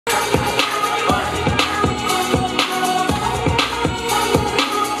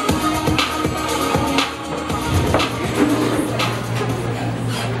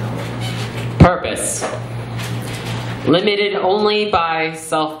Limited only by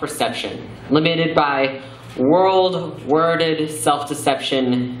self-perception. Limited by world-worded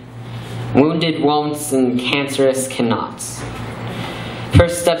self-deception. Wounded won'ts and cancerous cannots.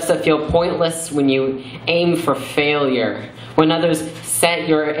 First steps that feel pointless when you aim for failure. When others set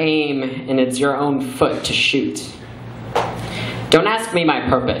your aim and it's your own foot to shoot. Don't ask me my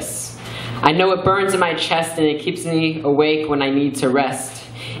purpose. I know it burns in my chest and it keeps me awake when I need to rest.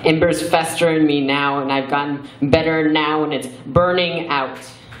 Embers fester in me now and I've gotten better now and it's burning out.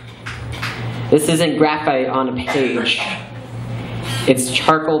 This isn't graphite on a page. It's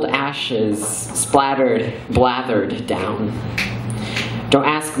charcoaled ashes, splattered, blathered down. Don't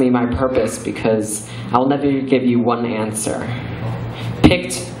ask me my purpose because I'll never give you one answer.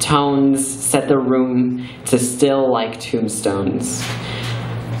 Picked tones set the room to still like tombstones.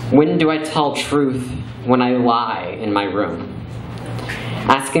 When do I tell truth when I lie in my room?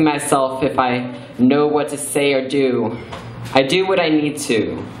 Asking myself if I know what to say or do. I do what I need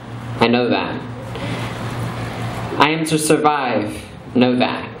to. I know that. I am to survive. Know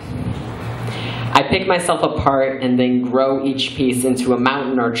that. I pick myself apart and then grow each piece into a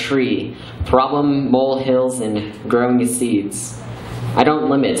mountain or tree, problem molehills and growing seeds. I don't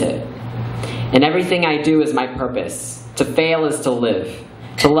limit it. And everything I do is my purpose. To fail is to live.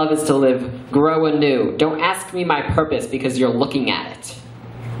 To love is to live. Grow anew. Don't ask me my purpose because you're looking at it.